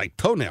 It's like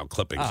toenail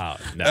clippings. Oh,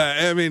 no.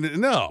 I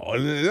mean, no. I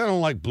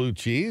don't like blue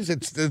cheese.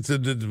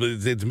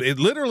 It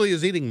literally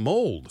is eating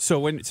mold. So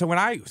when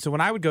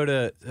I would go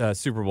to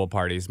Super Bowl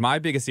parties, my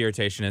biggest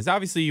irritation is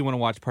obviously you want to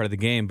watch part of the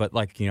game, but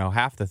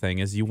half the thing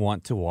is you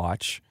want to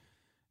watch.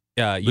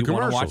 You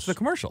want to watch the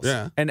commercials.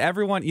 Yeah. And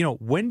everyone,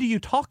 when do you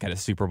talk at a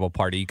Super Bowl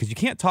party? Because you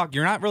can't talk.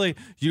 You're not really.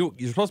 You're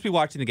supposed to be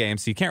watching the game,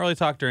 so you can't really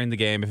talk during the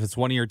game if it's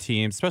one of your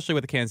teams, especially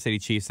with the Kansas City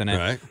Chiefs in it.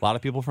 Right. A lot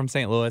of people from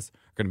St. Louis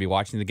are going to be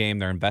watching the game.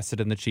 They're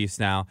invested in the Chiefs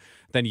now.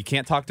 Then you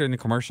can't talk during the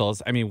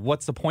commercials. I mean,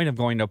 what's the point of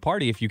going to a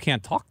party if you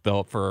can't talk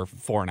though for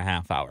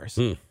 4.5 hours?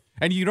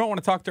 And you don't want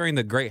to talk during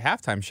the great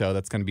halftime show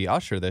that's going to be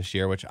Usher this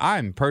year, which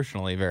I'm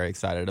personally very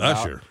excited about.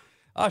 Usher.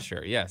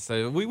 Usher, yes.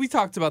 We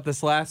talked about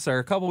this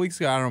a couple weeks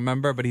ago. I don't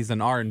remember, but he's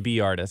an R&B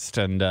artist,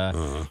 and he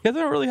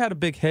hasn't really had a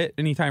big hit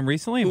anytime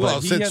recently. Well,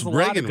 but he since has a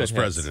Reagan lot of was good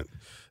president.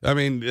 I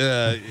mean,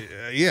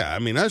 yeah. I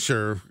mean,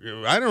 Usher.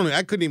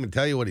 I couldn't even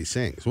tell you what he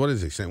sings. What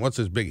does he sing? What's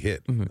his big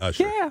hit?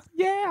 Usher.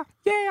 Yeah.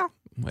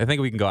 I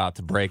think we can go out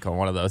to break on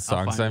one of those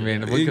songs. I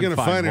mean, are you going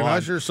to find an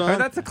Usher song?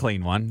 That's a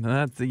clean one.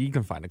 You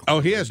can find a clean one. Oh,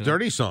 he has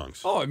dirty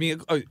songs. Oh, I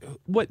mean,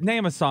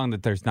 name a song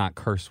that there's not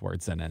curse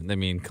words in it? I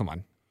mean, come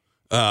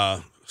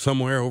on.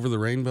 Somewhere Over the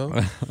Rainbow.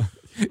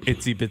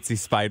 Itsy Bitsy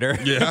Spider.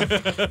 Yeah.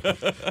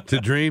 To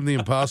Dream the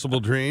Impossible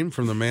Dream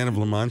from the Man of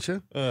La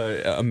Mancha.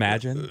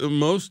 Imagine.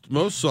 Most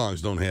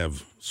songs don't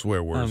have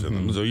swear words in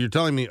them. So you're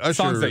telling me Usher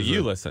songs that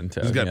you listen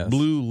to. He's got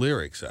blue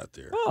lyrics out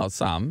there. Well,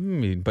 some. I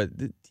mean, but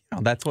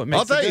that's what makes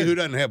I'll tell you who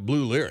doesn't have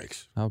blue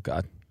lyrics. Oh,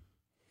 God.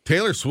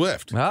 Taylor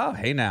Swift. Oh,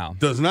 hey now.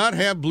 Does not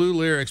have blue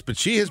lyrics, but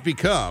she has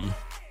become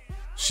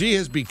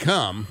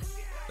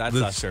That's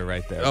Usher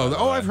right there.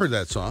 Oh, I've heard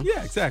that song.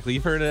 Yeah, exactly.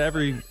 You've heard it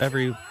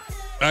every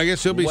I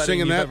guess he'll be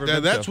singing that.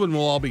 That's to. when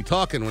we'll all be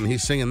talking, when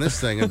he's singing this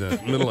thing in the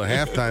middle of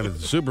halftime at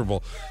the Super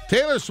Bowl.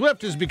 Taylor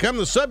Swift has become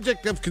the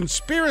subject of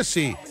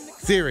conspiracy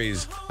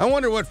theories. I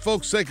wonder what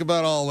folks think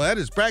about all that.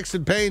 It's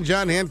Braxton Payne,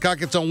 John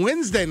Hancock. It's on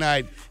Wednesday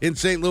night in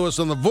St. Louis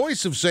on the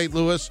Voice of St.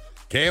 Louis,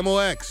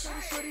 KMOX.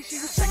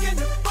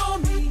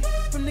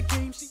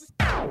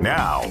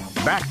 Now,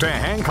 back to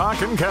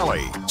Hancock and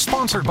Kelley,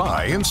 sponsored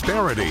by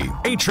Insperity,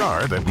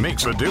 HR that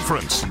makes a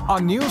difference,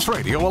 on News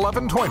Radio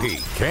 1120,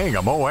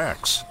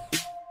 KMOX.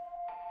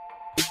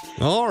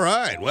 All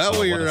right. Well,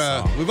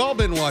 we've all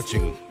been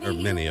watching, or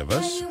many of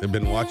us have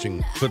been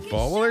watching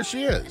football. Well, there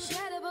she is.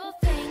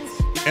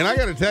 And I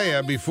got to tell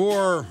you,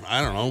 before,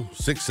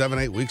 6, 7,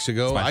 8 weeks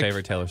ago, it's my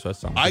favorite Taylor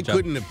Swift song. I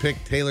couldn't have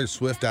picked Taylor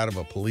Swift out of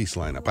a Police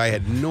lineup. I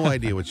had no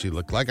idea what she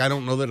looked like. I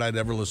don't know that I'd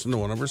ever listened to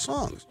one of her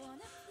songs.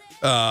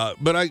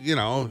 But I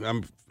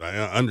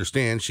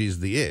understand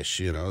she's the ish.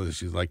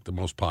 She's like the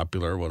most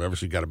popular or whatever.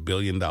 She got $1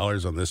 billion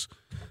on this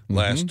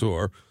last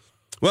tour.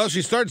 Well,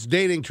 she starts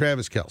dating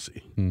Travis Kelce,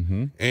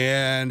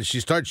 and she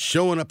starts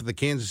showing up at the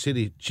Kansas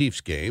City Chiefs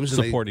games,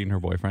 supporting her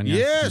boyfriend.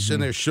 Yes,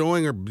 and they're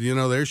showing her.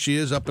 There she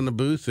is up in the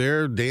booth,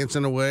 there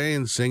dancing away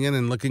and singing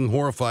and looking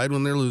horrified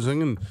when they're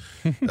losing,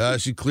 and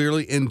she's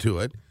clearly into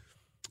it.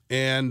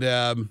 And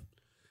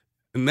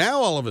now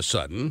all of a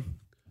sudden,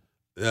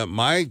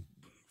 my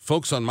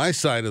folks on my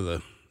side of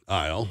the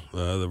aisle,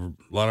 a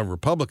lot of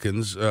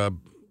Republicans,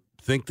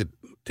 think that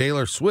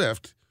Taylor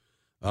Swift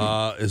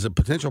is a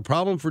potential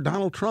problem for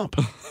Donald Trump.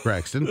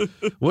 Braxton,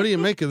 what do you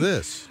make of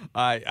this?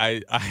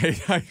 I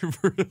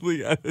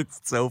really, it's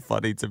so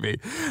funny to me.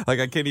 Like,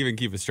 I can't even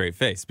keep a straight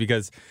face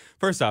because,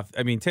 first off,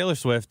 I mean, Taylor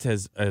Swift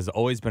has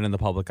always been in the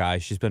public eye.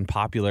 She's been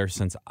popular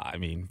since,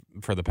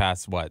 for the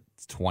past,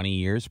 20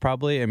 years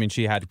probably. I mean,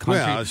 she had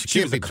country. Well, she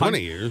can't be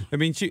 20 years. I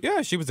mean, she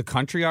was a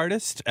country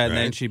artist, and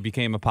then she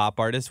became a pop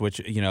artist, which,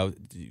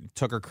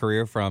 took her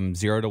career from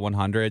 0 to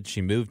 100.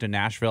 She moved to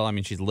Nashville. I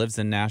mean, she lives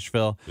in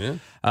Nashville. Yeah.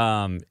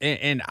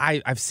 And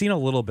I've seen a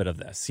little bit of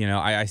this.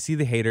 I see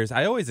the haters.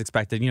 I always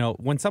expected,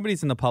 when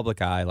somebody's in the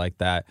public eye like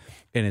that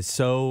and is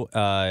so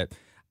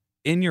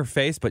in your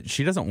face, but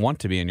she doesn't want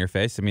to be in your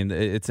face. I mean,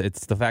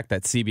 it's the fact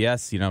that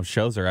CBS,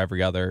 shows her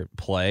every other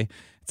play.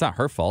 It's not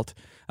her fault.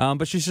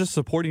 But she's just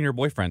supporting her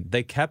boyfriend.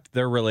 They kept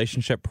their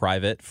relationship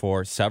private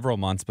for several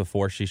months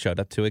before she showed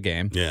up to a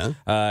game. Yeah.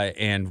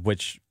 And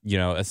which,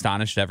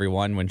 astonished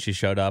everyone when she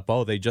showed up.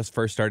 Oh, they just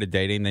first started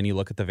dating. Then you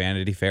look at the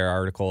Vanity Fair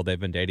article. They've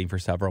been dating for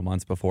several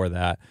months before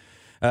that.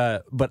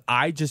 But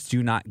I just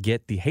do not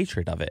get the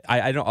hatred of it.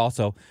 I don't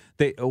also.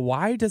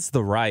 Why does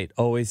the right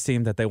always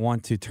seem that they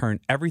want to turn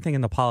everything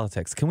into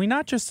politics? Can we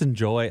not just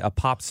enjoy a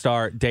pop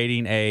star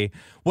dating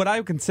what I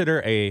would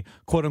consider a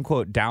quote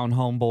unquote down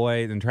home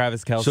boy and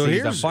Travis Kelce? So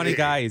he's a funny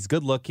guy. He's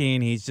good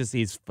looking. He's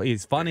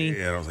funny.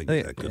 Yeah, I don't think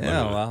he's that good.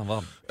 Yeah,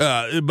 well.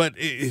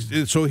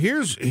 So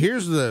here's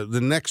the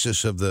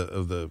nexus of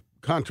the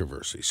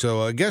controversy.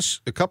 So I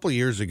guess a couple of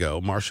years ago,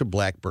 Marsha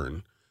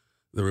Blackburn,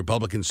 the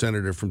Republican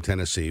senator from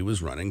Tennessee,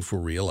 was running for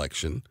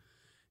re-election,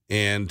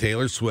 and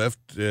Taylor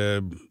Swift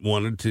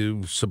wanted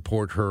to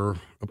support her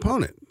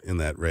opponent in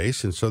that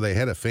race. And so they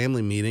had a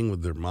family meeting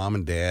with their mom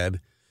and dad,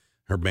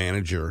 her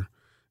manager,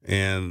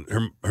 and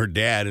her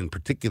dad in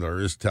particular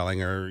is telling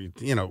her,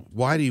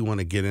 why do you want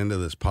to get into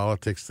this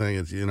politics thing?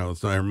 It's,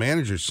 it's her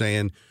manager's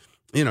saying,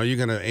 you're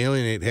going to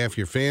alienate half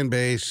your fan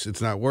base.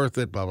 It's not worth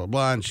it, blah, blah,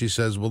 blah. And she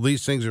says, well,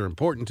 these things are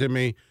important to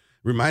me.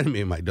 Reminded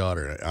me of my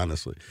daughter,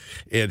 honestly.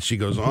 And she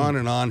goes on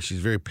and on.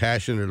 She's very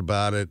passionate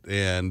about it.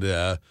 And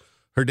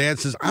her dad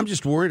says, I'm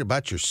just worried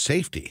about your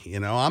safety.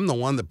 I'm the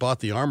one that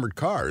bought the armored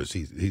cars,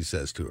 he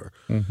says to her.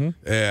 Mm-hmm.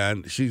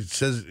 And she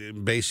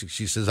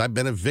says, I've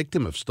been a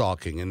victim of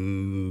stalking.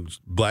 And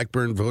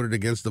Blackburn voted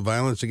against the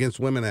Violence Against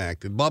Women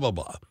Act and blah, blah,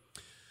 blah.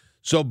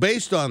 So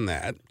based on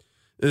that,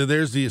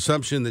 there's the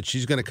assumption that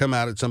she's going to come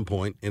out at some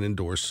point and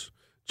endorse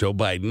Joe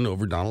Biden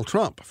over Donald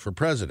Trump for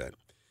president.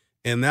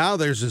 And now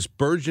there's this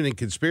burgeoning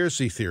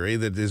conspiracy theory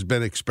that has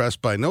been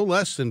expressed by no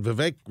less than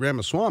Vivek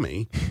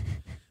Ramaswamy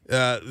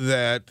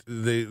that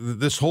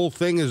this whole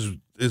thing is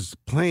is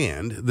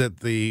planned, that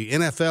the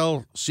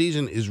NFL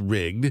season is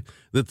rigged,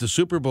 that the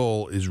Super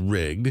Bowl is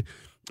rigged,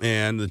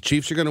 and the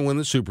Chiefs are going to win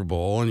the Super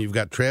Bowl, and you've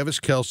got Travis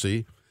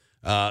Kelce,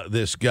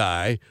 this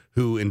guy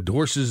who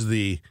endorses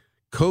the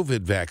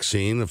COVID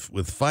vaccine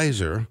with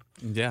Pfizer.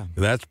 Yeah,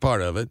 that's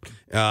part of it.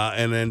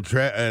 And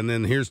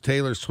then here's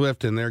Taylor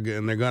Swift, and they're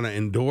going to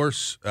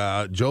endorse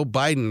Joe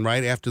Biden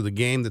right after the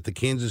game that the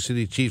Kansas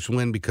City Chiefs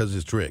win because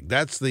it's rigged.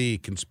 That's the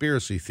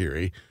conspiracy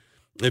theory.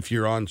 If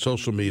you're on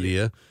social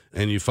media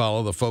and you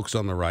follow the folks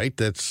on the right,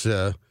 that's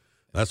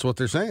what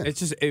they're saying.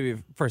 It's just,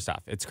 first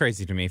off, it's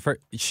crazy to me.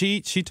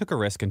 She took a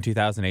risk in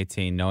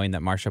 2018 knowing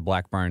that Marsha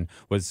Blackburn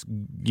was,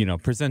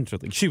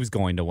 presently, she was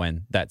going to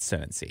win that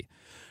Senate seat.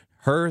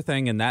 Her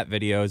thing in that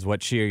video is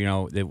what she,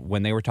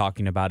 when they were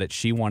talking about it,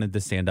 she wanted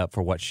to stand up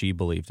for what she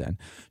believed in.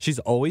 She's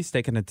always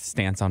taken a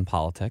stance on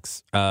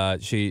politics.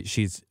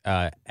 She's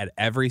at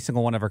every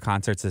single one of her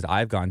concerts that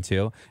I've gone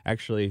to.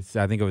 Actually,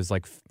 I think it was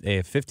like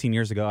 15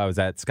 years ago. I was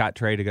at Scott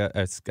Trade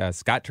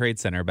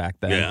Center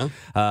back then,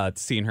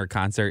 seeing her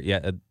concert.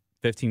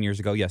 15 years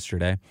ago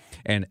yesterday,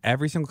 and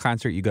every single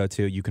concert you go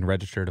to, you can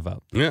register to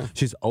vote. Yeah.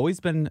 She's always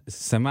been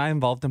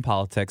semi-involved in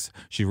politics.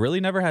 She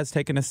really never has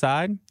taken a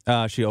side.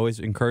 She always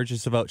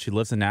encourages to vote. She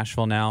lives in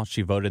Nashville now.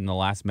 She voted in the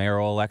last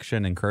mayoral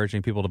election,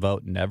 encouraging people to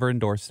vote, never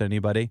endorsed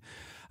anybody.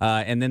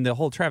 And then the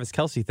whole Travis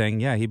Kelce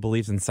thing, he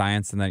believes in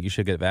science and that you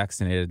should get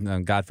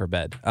vaccinated, God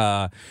forbid.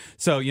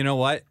 So you know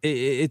what?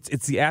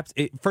 It's the apps.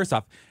 First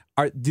off,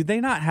 do they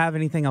not have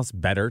anything else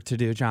better to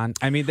do, John?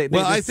 I mean, they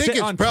I think sit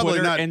it's on probably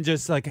Twitter not, and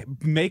just like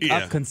make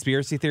up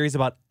conspiracy theories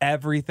about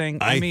everything.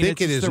 I mean,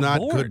 think it is not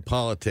bored. good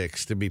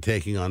politics to be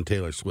taking on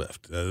Taylor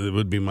Swift. It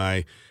would be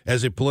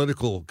as a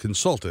political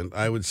consultant,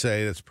 I would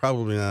say that's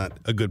probably not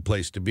a good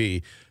place to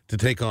be, to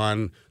take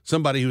on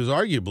somebody who's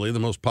arguably the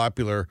most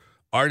popular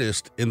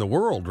artist in the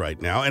world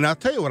right now. And I'll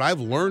tell you what I've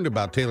learned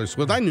about Taylor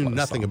Swift. I knew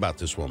nothing about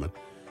this woman.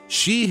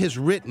 She has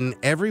written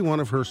every one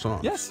of her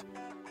songs. Yes.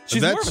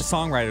 She's more of a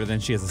songwriter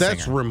than she is a singer.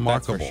 That's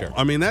remarkable. That's for sure.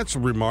 I mean, that's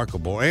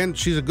remarkable. And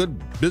she's a good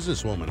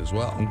businesswoman as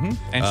well. Mm-hmm.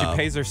 And she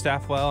pays her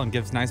staff well and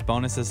gives nice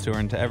bonuses to her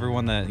and to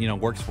everyone that,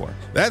 works for her.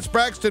 That's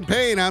Braxton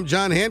Payne. I'm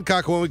John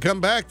Hancock. When we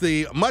come back,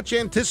 the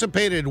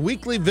much-anticipated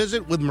weekly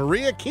visit with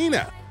Maria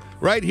Kina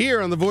right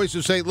here on the Voice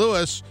of St.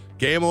 Louis,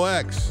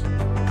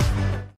 KMOX.